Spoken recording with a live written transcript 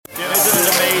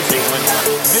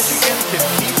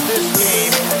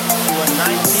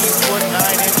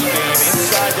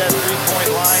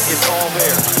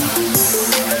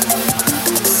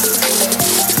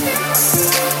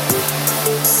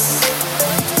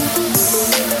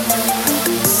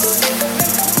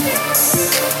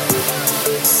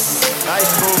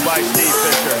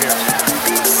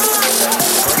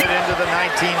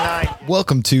19.9.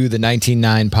 Welcome to the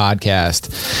 19.9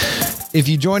 podcast. If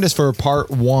you joined us for part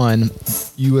one,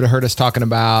 you would have heard us talking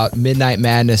about Midnight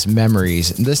Madness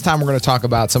memories. And this time we're going to talk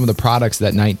about some of the products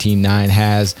that 19.9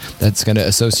 has that's going to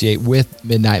associate with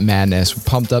Midnight Madness. We're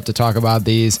pumped up to talk about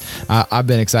these. I've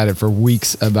been excited for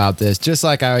weeks about this, just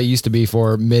like I used to be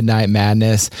for Midnight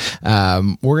Madness.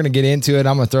 We're going to get into it.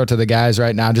 I'm going to throw it to the guys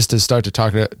right now just to start to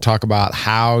talk about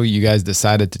how you guys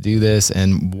decided to do this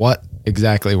and what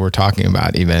exactly we're talking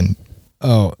about even.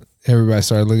 Oh, everybody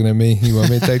started looking at me. You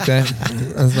want me to take that?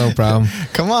 That's no problem.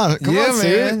 Come on,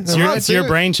 man. It's your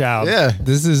brainchild. Yeah.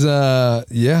 This is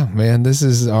man. This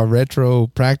is our retro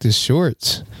practice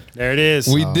shorts. There it is.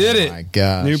 We did it. Oh my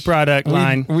gosh. New product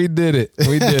line. We did it.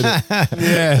 We did it.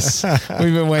 Yes.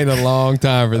 We've been waiting a long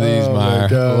time for these, Oh my Meyer. A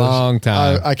gosh. long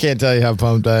time. I can't tell you how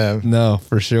pumped I am. No,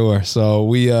 for sure. So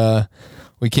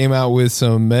we came out with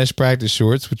some mesh practice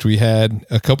shorts, which we had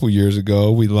a couple years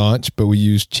ago. We launched, but we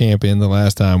used Champion the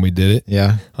last time we did it.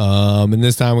 Yeah. And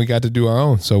this time we got to do our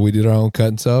own. So we did our own cut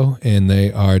and sew, and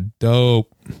they are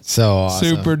dope. So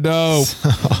awesome. Super dope.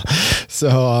 So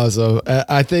awesome.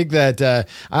 I think that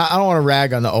I don't want to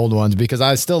rag on the old ones because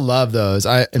I still love those.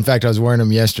 In fact, I was wearing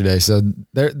them yesterday, so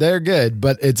they're good.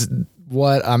 But it's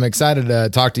what I'm excited to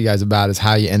talk to you guys about is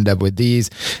how you end up with these.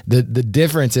 The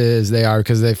difference is they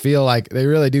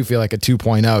really do feel like a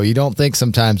 2.0. You don't think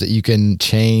sometimes that you can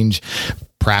change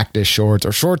practice shorts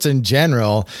or shorts in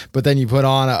general, but then you put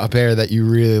on a pair that you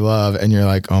really love and you're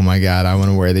like, oh my God, I want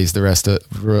to wear these the rest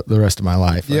of my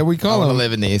life. Yeah, we call them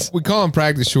live in these. We call them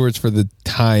practice shorts for the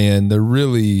tie-in. They're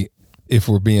really, if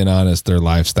we're being honest, they're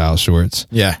lifestyle shorts.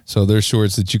 Yeah. So they're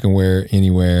shorts that you can wear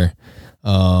anywhere.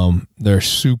 They're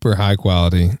super high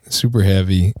quality, super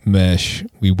heavy mesh.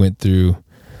 We went through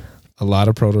a lot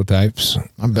of prototypes.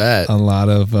 I bet. A lot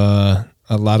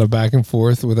of back and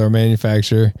forth with our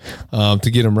manufacturer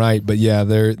to get them right. But yeah,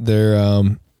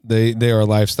 they are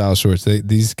lifestyle shorts.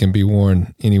 These can be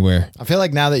worn anywhere. I feel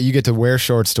like now that you get to wear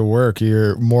shorts to work,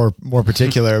 you're more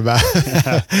particular about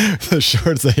the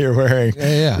shorts that you're wearing.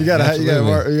 Yeah. You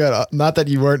got not that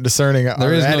you weren't discerning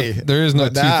already. There is no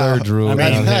 2/3 rule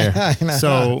around here.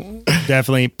 So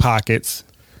definitely pockets.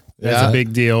 That's a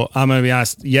big deal. I'm going to be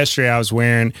honest. Yesterday I was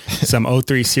wearing some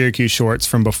 03 Syracuse shorts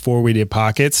from before we did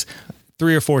pockets.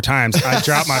 3 or 4 times I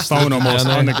dropped my phone almost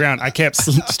on the ground. I kept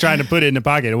trying to put it in the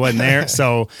pocket. It wasn't there.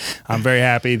 So I'm very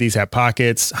happy. These have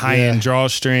pockets, high-end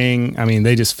drawstring. I mean,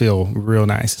 they just feel real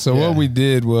nice. So what we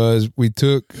did was we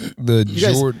took the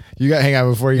Jordan. You got hang on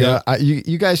before you go.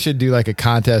 You guys should do like a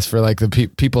contest for like the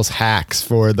people's hacks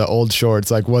for the old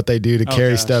shorts, like what they do to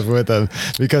carry stuff with them.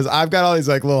 Because I've got all these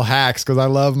like little hacks because I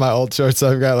love my old shorts.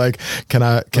 So I've got like, can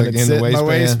it sit in my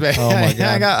waistband? Oh my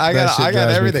God. I got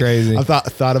everything. Crazy. I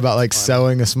thought about like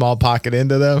sewing a small pocket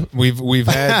into them. We've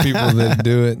had people that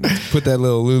do it. Put that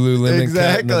little Lululemon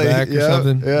cut in the back or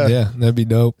something. Yeah, that'd be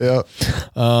dope. Yep.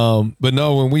 But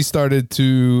no, when we started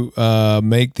to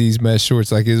make these mesh shorts,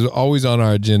 like it was always on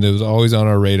our agenda. It was always on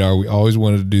our radar. We always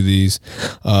wanted to do these,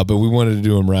 but we wanted to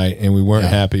do them right, and we weren't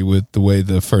happy with the way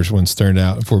the first ones turned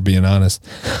out, if we're being honest.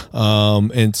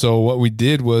 And so what we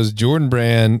did was Jordan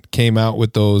Brand came out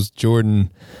with those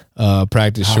Jordan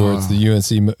practice shorts, the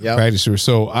UNC practice shorts.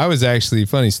 So I was actually,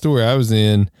 funny story, I was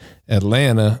in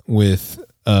Atlanta with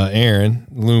Aaron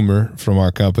Loomer from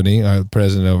our company, our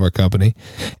president of our company,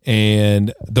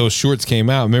 and those shorts came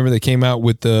out. Remember, they came out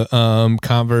with the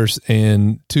Converse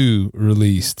and 2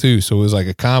 release too. So it was like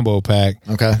a combo pack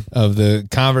of the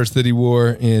Converse that he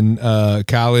wore in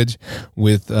college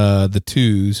with the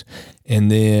 2s. And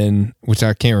then, which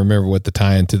I can't remember what the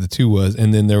tie-in to the 2 was.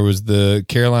 And then there was the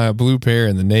Carolina blue pair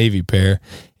and the navy pair.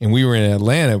 And we were in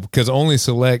Atlanta because only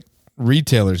select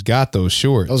retailers got those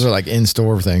shorts. Those are like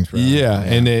in-store things, bro. Yeah.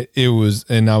 And it was,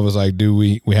 and I was like,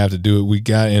 dude, we have to do it. We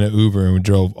got in an Uber and we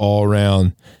drove all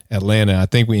around Atlanta. I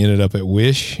think we ended up at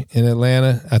Wish in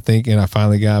Atlanta, and I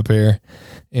finally got a pair.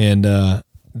 And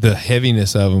the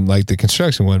heaviness of them, like the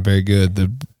construction wasn't very good.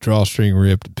 The drawstring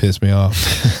ripped, pissed me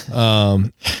off.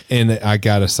 And I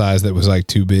got a size that was like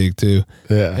too big too.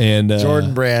 Yeah. And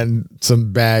Jordan Brand,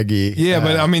 some baggy. Yeah,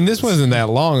 but I mean, this wasn't that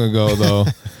long ago though.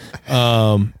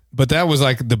 But that was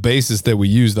like the basis that we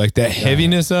used, like that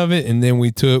heaviness of it. And then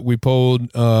we pulled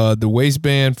the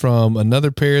waistband from another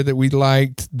pair that we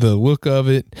liked, the look of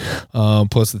it,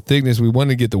 plus the thickness. We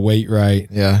wanted to get the weight right.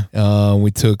 Yeah.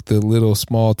 We took the little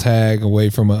small tag away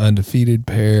from an undefeated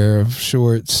pair of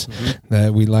shorts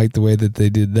that we liked the way that they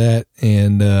did that.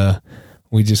 And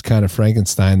we just kind of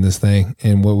Frankenstein this thing,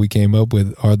 and what we came up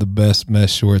with are the best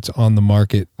mesh shorts on the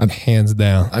market, hands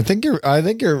down. I think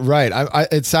you're right.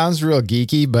 It sounds real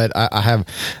geeky, but I have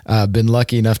been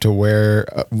lucky enough to wear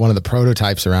one of the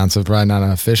prototypes around, so it's probably not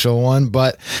an official one.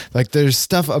 But like, there's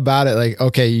stuff about it. Like,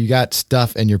 okay, you got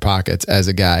stuff in your pockets as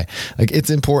a guy. Like, it's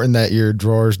important that your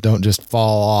drawers don't just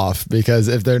fall off, because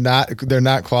if they're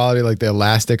not quality, like the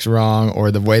elastic's wrong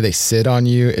or the way they sit on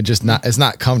you, it's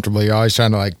not comfortable. You're always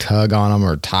trying to like tug on them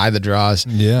or tie the draws.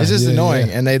 Yeah, it's just annoying.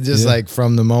 And they just like,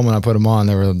 from the moment I put them on,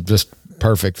 they were just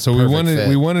perfect. So we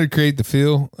wanted to create the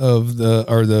feel of the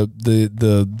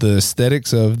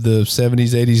aesthetics of the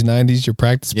 70s, 80s, 90s, your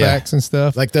practice packs and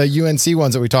stuff, like the UNC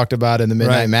ones that we talked about in the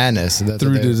Midnight Madness.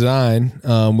 Through design,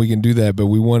 we can do that, but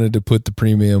we wanted to put the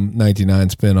premium 99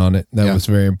 spin on it. That was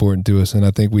very important to us, and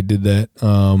I think we did that.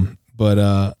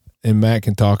 And Matt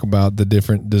can talk about the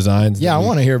different designs. Yeah, I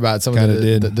want to hear about some of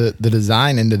the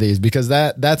design into these, because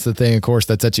that's the thing, of course,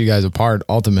 that sets you guys apart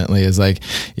ultimately, is like,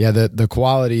 the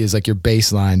quality is like your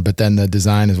baseline, but then the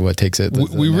design is what takes it.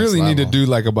 We really need to do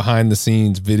like a behind the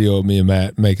scenes video of me and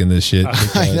Matt making this shit.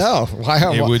 I know.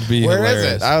 It would be Where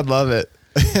hilarious. is it? I would love it.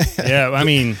 Yeah, I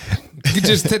mean,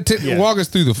 just walk us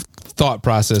through the thought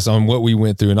process on what we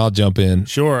went through, and I'll jump in.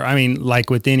 Sure. I mean, like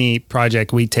with any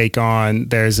project we take on,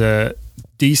 there's a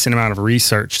decent amount of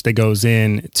research that goes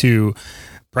into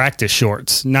practice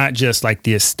shorts, not just like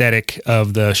the aesthetic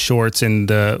of the shorts and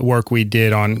the work we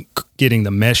did on getting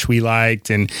the mesh we liked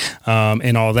and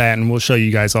all that. And we'll show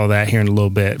you guys all that here in a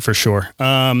little bit for sure.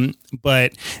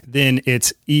 But then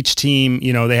it's each team,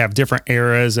 they have different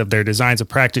eras of their designs of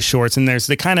practice shorts. And there's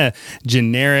the kind of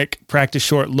generic practice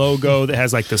short logo that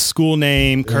has like the school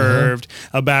name curved,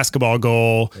 a basketball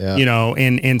goal,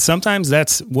 and sometimes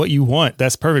that's what you want.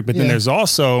 That's perfect. But then there's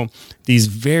also these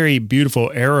very beautiful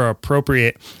era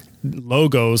appropriate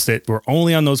logos that were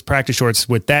only on those practice shorts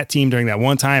with that team during that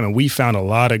one time, and we found a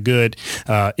lot of good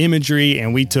imagery,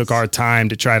 and we took our time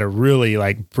to try to really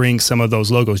like bring some of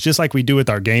those logos, just like we do with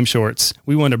our game shorts.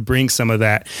 We want to bring some of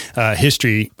that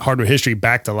hardware history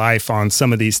back to life on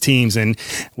some of these teams, and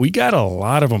we got a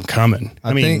lot of them coming.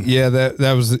 I mean,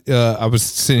 that was I was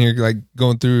sitting here like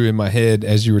going through in my head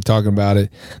as you were talking about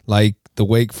it, like the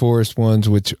Wake Forest ones,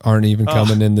 which aren't even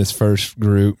coming in this first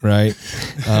group, right?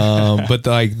 But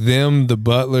like them, the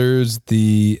Butlers,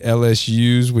 the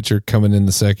LSUs, which are coming in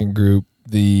the second group,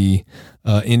 the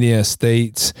Indiana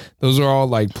States, those are all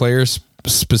like players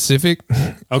specific.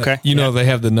 Okay. They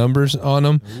have the numbers on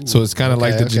them. Ooh, so it's kind of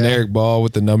like the generic ball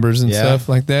with the numbers and stuff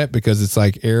like that, because it's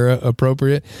like era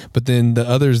appropriate. But then the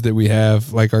others that we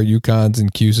have, like our Yukons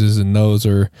and Cuses, and those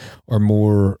are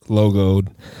more logoed.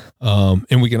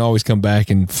 And we can always come back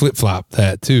and flip flop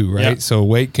that too, right? Yep. So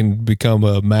Wake can become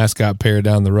a mascot pair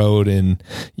down the road, and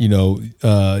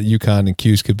Yukon and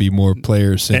Cuse could be more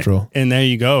player central. And there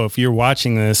you go. If you're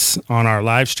watching this on our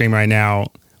live stream right now,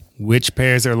 which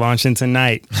pairs are launching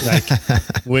tonight? Like,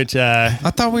 which? I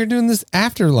thought we were doing this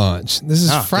after launch. This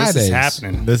is Friday.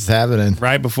 This is happening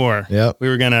right before. Yep. We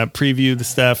were gonna preview the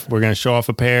stuff. We're gonna show off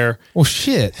a pair. Well,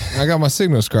 shit! I got my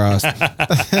signals crossed.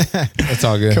 That's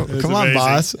all good. Come on,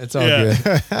 boss. It's all good.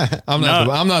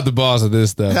 I'm not the boss of this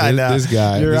stuff. I know. This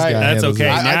guy. You're right. That's okay.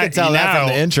 I can tell that from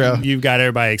the intro. You've got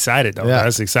everybody excited though. Yeah.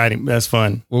 That's exciting. That's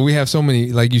fun. Well, we have so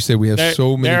many. Like you said, we have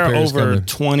so many. There are pairs over coming.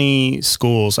 20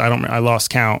 schools. I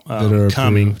lost count.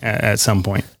 Coming at some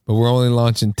point. But we're only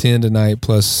launching 10 tonight,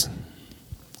 plus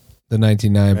the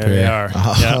 99 there pair. They are.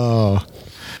 Oh. Yep.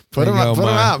 Put them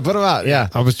out. Yeah.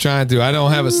 I was trying to. I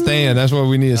don't have a stand. That's what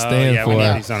we need a stand for. We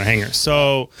need these on a hanger.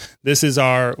 So this is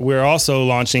we're also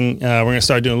launching, we're going to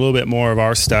start doing a little bit more of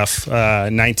our stuff,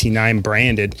 99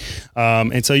 branded.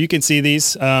 And so you can see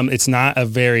these. It's not a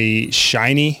very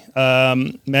shiny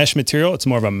mesh material. It's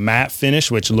more of a matte finish,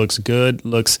 which looks good,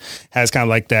 has kind of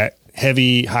like that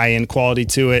heavy high-end quality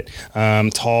to it.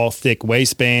 Tall, thick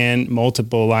waistband,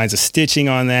 multiple lines of stitching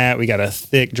on that. We got a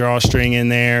thick drawstring in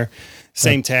there.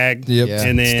 Same tag. Yep.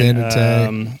 And then standard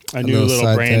tag. A new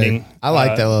little branding. Tag. I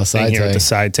like that little side tag. Here with the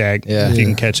side tag. Yeah. If you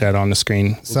can catch that on the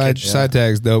screen. Side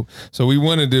tag's dope. So we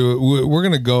want to do it. We're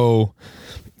going to go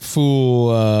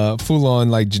full on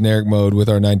like generic mode with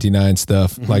our 99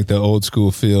 stuff, like the old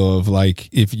school feel of like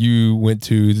if you went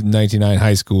to 99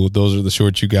 high school, those are the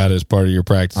shorts you got as part of your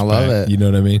practice. I love it. You know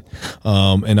what I mean?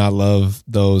 And I love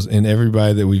those, and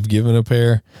everybody that we've given a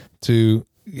pair to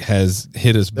has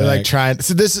hit us back. They're like trying.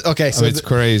 So this is okay. So it's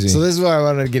crazy. So this is what I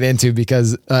wanted to get into,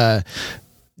 because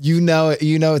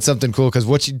it's something cool because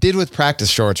what you did with practice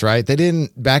shorts, right?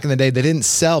 Back in the day, they didn't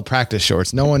sell practice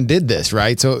shorts. No one did this,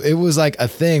 right? So it was like a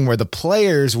thing where the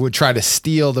players would try to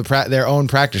steal their own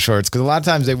practice shorts because a lot of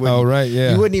times they wouldn't. Oh, right,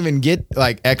 yeah. You wouldn't even get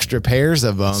like extra pairs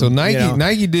of them. So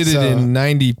Nike did it in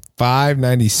 95,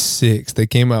 96. They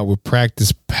came out with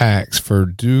practice packs for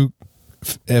Duke,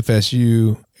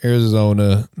 FSU,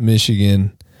 Arizona,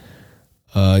 Michigan,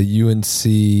 UNC,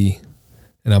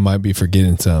 and I might be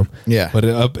forgetting some. Yeah. But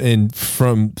up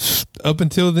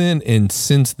until then and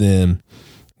since then,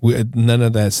 none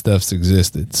of that stuff's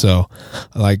existed. So,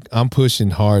 like, I'm pushing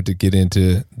hard to get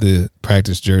into the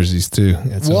practice jerseys too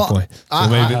at some point. So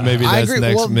maybe that's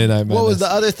next Midnight Madness. What was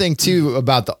the other thing too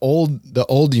about the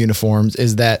old uniforms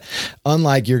is that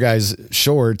unlike your guys'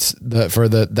 shorts, for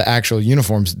the actual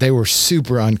uniforms, they were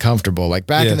super uncomfortable. Like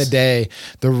back in the day,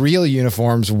 the real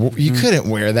uniforms you couldn't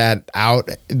wear that out,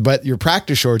 but your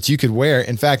practice shorts you could wear.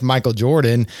 In fact, Michael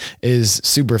Jordan is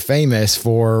super famous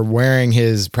for wearing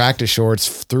his practice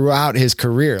shorts throughout his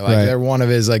career. Like they're one of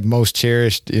his like most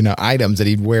cherished, items that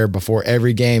he'd wear before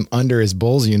every game under his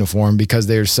Bulls uniform because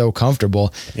they're so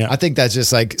comfortable. Yeah. I think that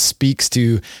just like speaks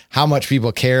to how much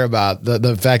people care about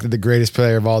the fact that the greatest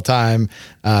player of all time,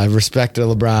 respect to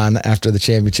LeBron after the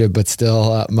championship, but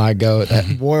still my GOAT,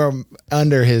 wore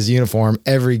under his uniform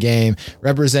every game,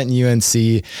 representing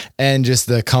UNC, and just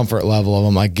the comfort level of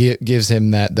him like gives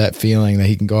him that feeling that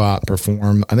he can go out and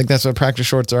perform. I think that's what practice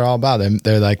shorts are all about.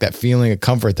 They're like that feeling of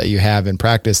comfort that you have in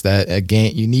practice that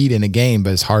you need in a game,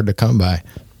 but it's hard to come by.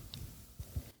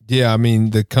 Yeah, I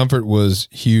mean the comfort was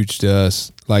huge to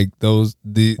us. Like those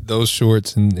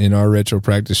shorts in our retro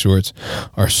practice shorts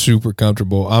are super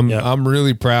comfortable. I'm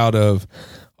really proud of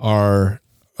our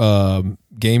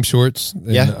game shorts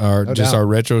and our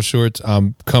retro shorts.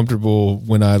 I'm comfortable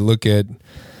when I look at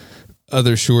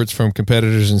other shorts from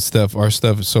competitors and stuff. Our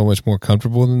stuff is so much more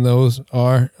comfortable than those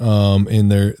are,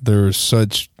 and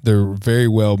they're very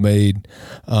well made,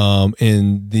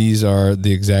 and these are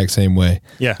the exact same way.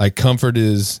 Yeah, like comfort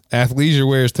is athleisure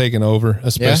wear is taking over,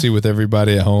 especially with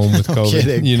everybody at home with COVID.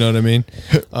 Kidding. You know what I mean?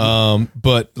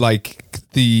 But like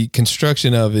the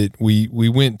construction of it, we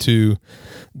went to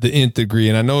the nth degree,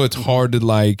 and I know it's hard to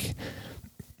like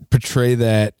portray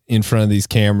that in front of these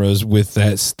cameras with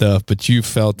that stuff, but you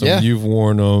felt them, you've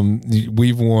worn them,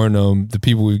 we've worn them, the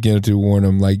people we've given to worn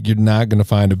them. Like you're not going to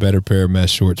find a better pair of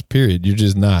mesh shorts, period. You're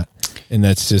just not. And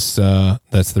that's just,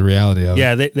 that's the reality of it.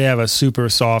 Yeah. They have a super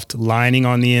soft lining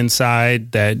on the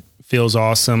inside that feels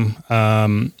awesome.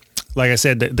 Like I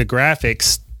said, the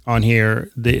graphics on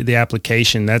here, the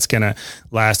application, that's going to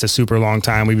last a super long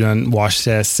time. We've done wash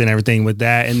tests and everything with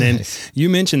that. And then you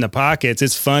mentioned the pockets.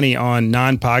 It's funny, on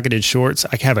non-pocketed shorts,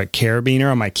 I have a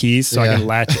carabiner on my keys so I can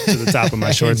latch it to the top of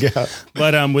my shorts.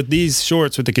 But with these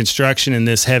shorts, with the construction and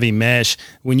this heavy mesh,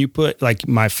 when you put like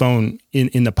my phone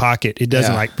in the pocket, it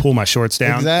doesn't like pull my shorts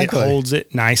down. Exactly. It holds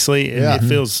it nicely and it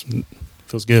feels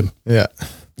good. Yeah.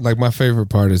 Like my favorite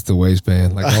part is the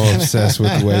waistband. Like I'm obsessed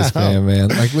with the waistband, man.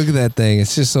 Like look at that thing.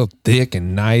 It's just so thick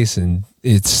and nice, and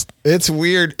it's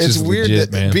weird. It's weird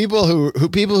legit, that people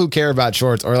who care about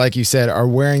shorts, or like you said, are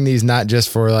wearing these not just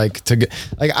for like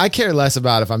I care less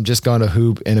about if I'm just going to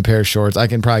hoop in a pair of shorts. I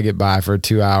can probably get by for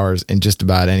 2 hours in just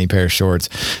about any pair of shorts.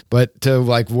 But to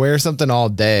like wear something all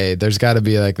day, there's got to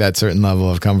be like that certain level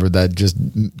of comfort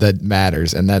that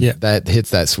matters, and that hits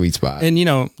that sweet spot. And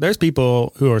there's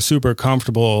people who are super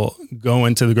comfortable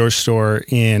going to the grocery store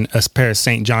in a pair of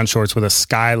St. John shorts with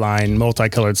a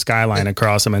multicolored skyline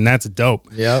across them, and that's dope.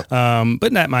 Yep.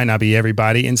 But that might not be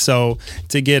everybody. And so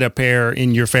to get a pair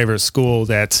in your favorite school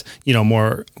that's,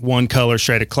 more one color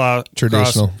straight across,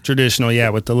 traditional, yeah,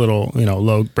 with the little,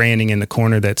 low branding in the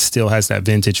corner that still has that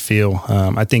vintage feel.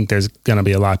 I think there's going to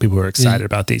be a lot of people who are excited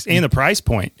about these. And the price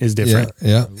point is different.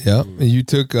 Yeah. You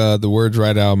took the words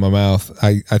right out of my mouth.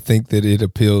 I think that it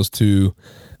appeals to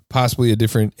possibly a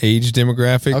different age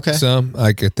demographic. Okay. Some,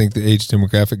 like I think the age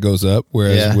demographic goes up,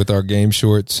 whereas with our game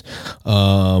shorts,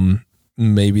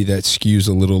 maybe that skews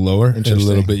a little lower and a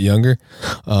little bit younger.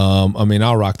 I mean,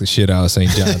 I'll rock the shit out of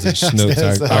St. John's and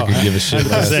Schnucks. I could give a shit.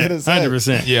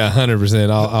 100%. Yeah,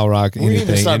 100%. I'll rock anything. We need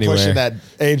to start anywhere. Pushing that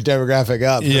age demographic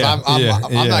up. Yeah,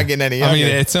 I'm not getting any younger. I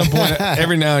mean, at some point,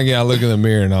 every now and again, I look in the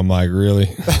mirror and I'm like,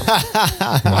 really?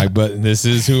 I'm like, but this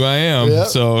is who I am. Yep.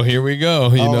 So here we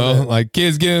go. Man. Like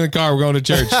kids, get in the car. We're going to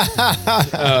church.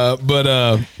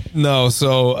 No.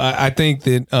 So I think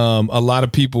that a lot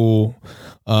of people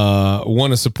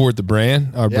want to support the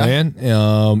brand, our brand,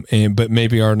 but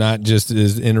maybe are not just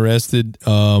as interested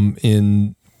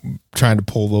in trying to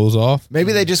pull those off.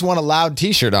 Maybe they just want a loud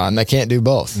t-shirt on. They can't do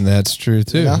both. And that's true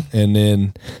too. Yeah. And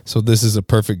then, so this is a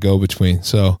perfect go between.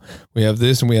 So we have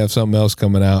this and we have something else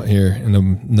coming out here in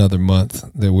another month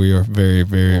that we are very,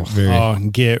 very, very,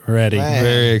 get ready. Man.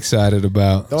 very excited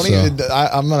about. Don't So- even.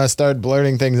 I'm gonna start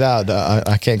blurting things out.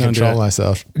 I can't Don't do control it.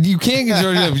 myself. You can't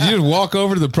control yourself. You just walk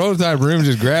over to the prototype room,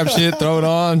 just grab shit, throw it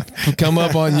on, come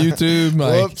up on YouTube,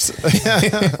 like Whoops.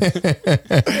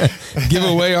 give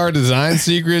away our design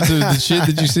secrets of the shit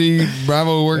that you see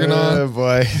Bravo working Oh on.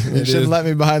 boy, you shouldn't is. let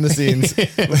me behind the scenes.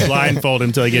 Blindfold him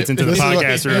until he gets into the This is what-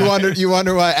 podcast room. you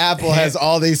wonder why Apple has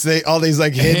all these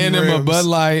like hidden Hand him a rooms. Bud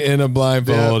Light and a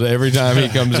blindfold every time he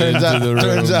comes into the room.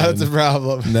 Turns out it's a and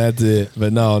problem. that's it.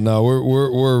 But no,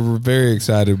 we're very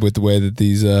excited with the way that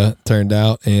these turned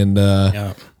out, and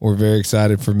we're very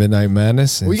excited for Midnight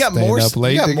Madness. And We got staying more. up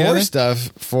late We got together. more stuff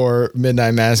for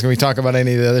Midnight Madness. Can we talk about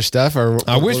any of the other stuff? Or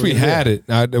I wish we had it.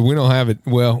 We don't have it.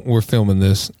 Well, we're filming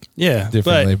this Yeah,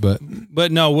 differently, but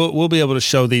But no, we'll be able to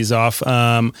show these off.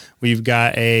 We've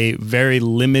got a very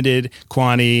limited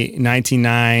quantity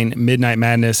 1999 Midnight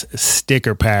Madness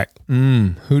sticker pack.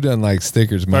 who doesn't like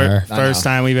stickers, Meyer? First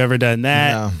time we've ever done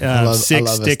that. I know. I love 6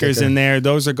 a stickers sticker. in there.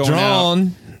 Those are going out.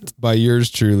 Drawn by yours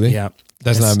truly. Yeah.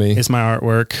 That's not me. It's my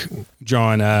artwork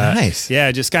drawn. Nice.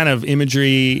 Yeah, just kind of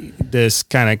imagery. This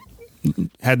kind of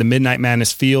had the Midnight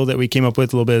Madness feel that we came up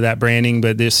with, a little bit of that branding,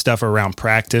 but this stuff around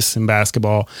practice and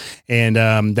basketball. And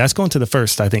that's going to the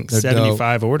first, I think, They're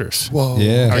 75 orders. Whoa.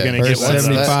 Yeah, Are gonna get first one of those.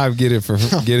 75. Get it free.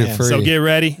 So get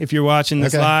ready. If you're watching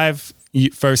this Okay. live,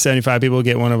 first 75 people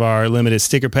get one of our limited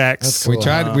sticker packs. That's cool.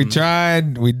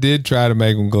 We did try to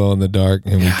make them glow in the dark,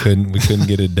 and we couldn't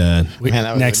get it done. Man,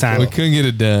 that was Next really time. We couldn't get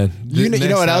it done. You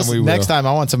know what else? Next time,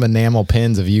 I want some enamel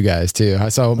pins of you guys too. I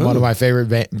saw one of my favorite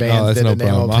bands Oh, that's did no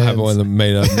enamel problem. I'll have pins. one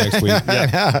made up next week.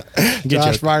 Get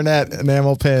Josh you Barnett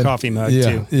enamel pin. a coffee mug Yeah,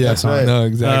 too. yeah, That's right. No,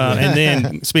 exactly. And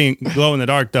then speaking glow in the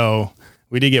dark though,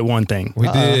 we did get one thing. We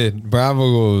did.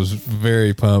 Bravo was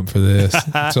very pumped for this,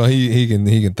 so he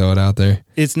can throw it out there.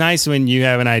 It's nice when you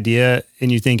have an idea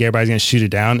and you think everybody's going to shoot it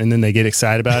down, and then they get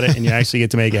excited about it, and you actually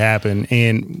get to make it happen.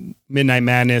 And Midnight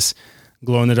Madness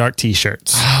glow in the dark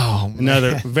T-shirts. Oh,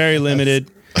 Another very limited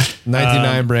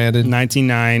 99 branded.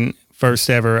 99 first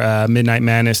ever Midnight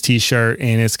Madness T-shirt,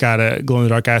 and it's got a glow in the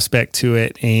dark aspect to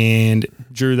it. And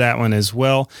drew that one as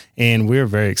well, and we're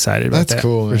very excited about that's that.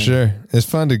 cool, man. For sure. It's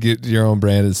fun to get your own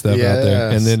branded stuff out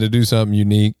there Yes. and then to do something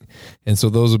unique. And so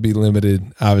those will be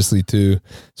limited, obviously, too.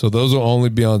 So those will only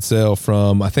be on sale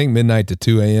from, I think, midnight to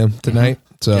 2 a.m. tonight.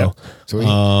 So Yep. Sweet.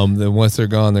 then once they're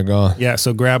gone, they're gone. Yeah,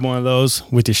 so grab one of those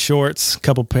with your shorts,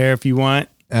 couple pair if you want.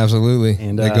 Absolutely.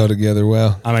 And, they go together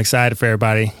well. I'm excited for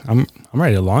everybody. I'm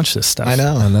ready to launch this stuff. I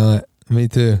know. I know it. Me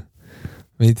too.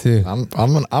 Me too. I'm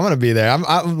gonna be there.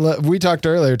 We talked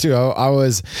earlier too. I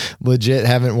was legit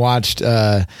haven't watched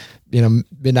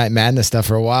Midnight Madness stuff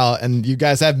for a while, and you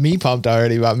guys have me pumped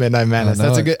already about Midnight Madness. I know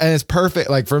That's a it. good, and it's perfect.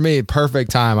 Like for me,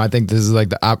 perfect time. I think this is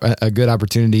like a good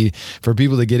opportunity for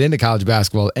people to get into college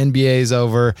basketball. NBA's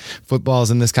over,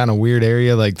 football's in this kind of weird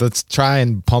area. Like let's try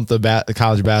and pump the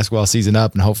college basketball season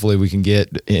up, and hopefully we can get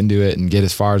into it and get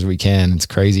as far as we can. It's a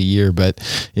crazy year, but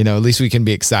at least we can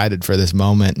be excited for this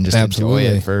moment and just Absolutely.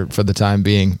 enjoy it for the time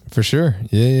being. For sure.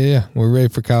 Yeah. We're ready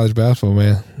for college basketball,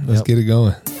 man. Let's get it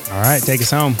going. All right, take us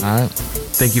home. All right.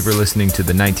 Thank you for listening to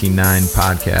the 19.9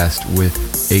 podcast with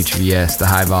HVS, the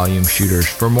High Volume Shooters.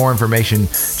 For more information,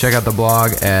 check out the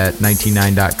blog at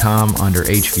 19.9.com under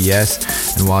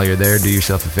HVS. And while you're there, do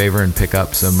yourself a favor and pick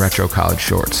up some retro college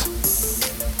shorts.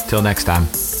 Till next time.